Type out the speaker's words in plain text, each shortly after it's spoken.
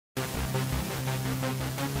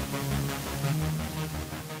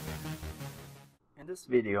this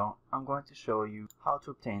video, I'm going to show you how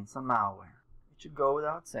to obtain some malware. It should go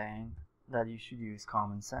without saying that you should use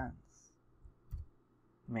common sense.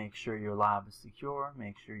 Make sure your lab is secure,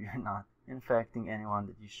 make sure you're not infecting anyone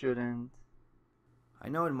that you shouldn't. I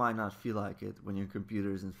know it might not feel like it when your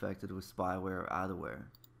computer is infected with spyware or adware,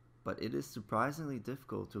 but it is surprisingly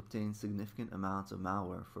difficult to obtain significant amounts of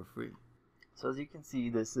malware for free. So as you can see,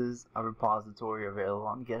 this is a repository available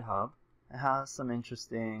on GitHub. It has some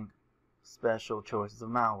interesting special choices of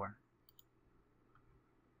malware.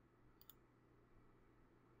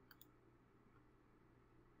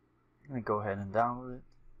 I'm going to go ahead and download it.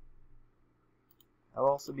 I'll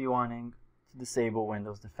also be wanting to disable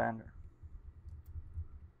Windows Defender.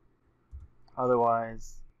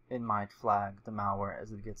 Otherwise, it might flag the malware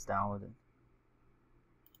as it gets downloaded.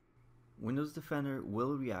 Windows Defender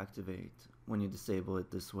will reactivate when you disable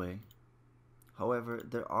it this way. However,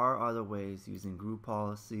 there are other ways using group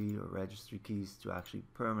policy or registry keys to actually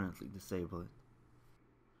permanently disable it.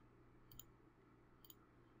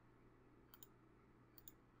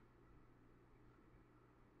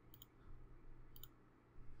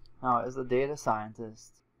 Now, as a data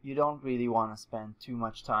scientist, you don't really want to spend too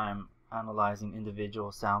much time analyzing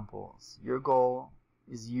individual samples. Your goal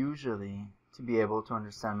is usually to be able to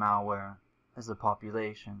understand malware as a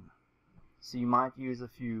population. So you might use a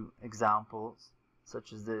few examples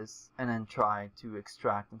such as this and then try to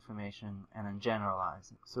extract information and then generalize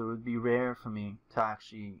it. So it would be rare for me to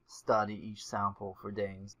actually study each sample for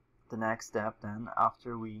days. The next step then,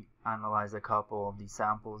 after we analyze a couple of these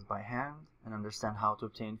samples by hand and understand how to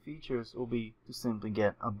obtain features, will be to simply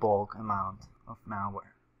get a bulk amount of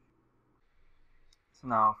malware. So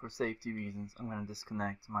now, for safety reasons, I'm going to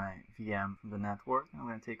disconnect my VM from the network. I'm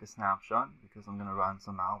going to take a snapshot because I'm going to run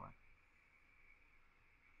some malware.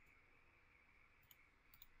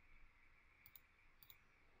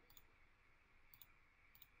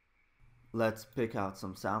 Let's pick out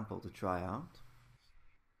some sample to try out.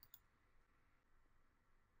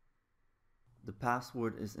 The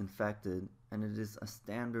password is infected, and it is a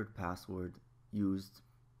standard password used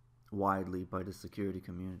widely by the security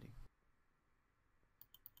community.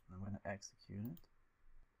 I'm going to execute it.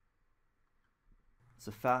 It's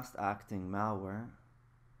a fast-acting malware.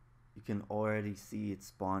 You can already see it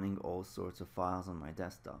spawning all sorts of files on my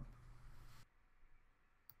desktop.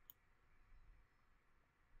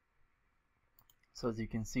 So as you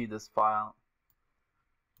can see, this file,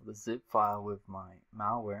 the zip file with my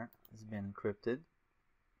malware, has been encrypted.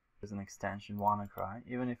 There's an extension WannaCry.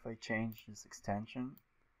 Even if I change this extension,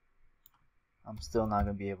 I'm still not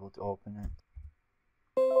going to be able to open it.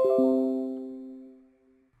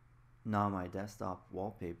 Now my desktop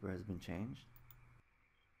wallpaper has been changed.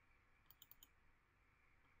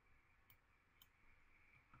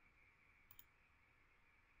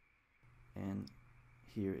 And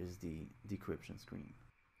here is the decryption screen.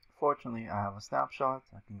 Fortunately, I have a snapshot.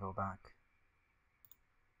 I can go back.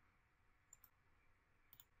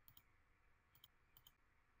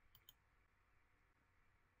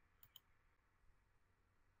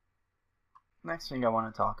 Next thing I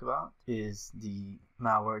want to talk about is the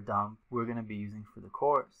malware dump we're going to be using for the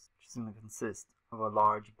course, which is going to consist of a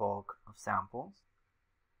large bulk of samples.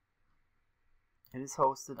 It is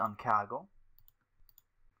hosted on Kaggle,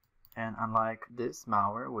 and unlike this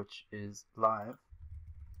malware, which is live,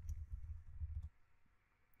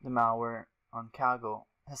 the malware on Kaggle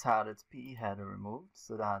has had its PE header removed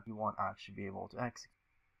so that you won't actually be able to execute.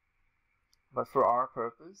 But for our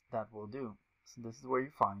purpose, that will do. So this is where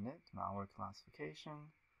you find it, malware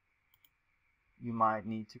classification. You might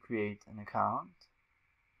need to create an account,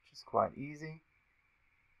 which is quite easy.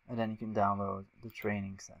 And then you can download the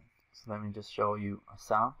training set. So let me just show you a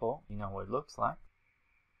sample. You know what it looks like.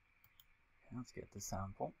 Okay, let's get the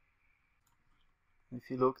sample. If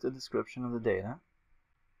you look at the description of the data,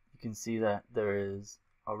 you can see that there is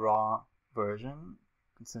a raw version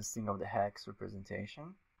consisting of the hex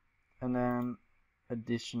representation, and then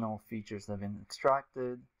additional features that have been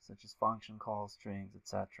extracted, such as function calls, strings,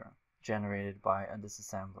 etc., generated by a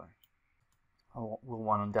disassembler. We'll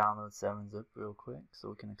want to download 7-zip real quick so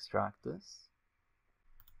we can extract this.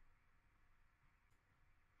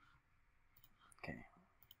 Okay,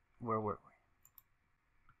 where were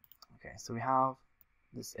we? Okay, so we have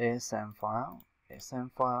this ASM file,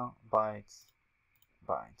 bytes.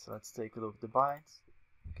 So let's take a look at the bytes.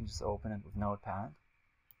 You can just open it with Notepad.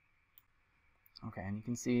 Okay, and you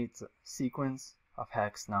can see it's a sequence of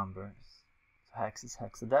hex numbers. So hex is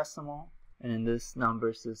hexadecimal, and in this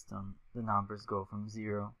number system, the numbers go from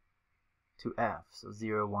 0 to F. So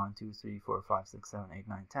 0, 1, 2, 3, 4, 5, 6, 7, 8,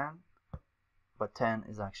 9, 10. But 10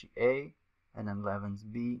 is actually A, and then 11 is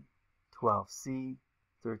B, 12C,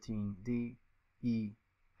 13D, E,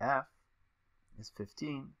 F is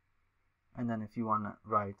 15. And then if you want to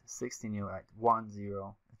write 16, you write 1,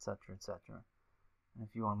 0, etc., etc. And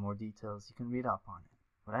if you want more details, you can read up on it.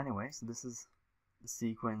 But anyway, so this is the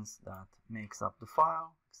sequence that makes up the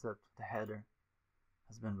file, except the header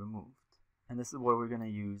has been removed. And this is what we're going to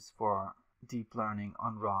use for deep learning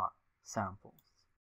on raw samples.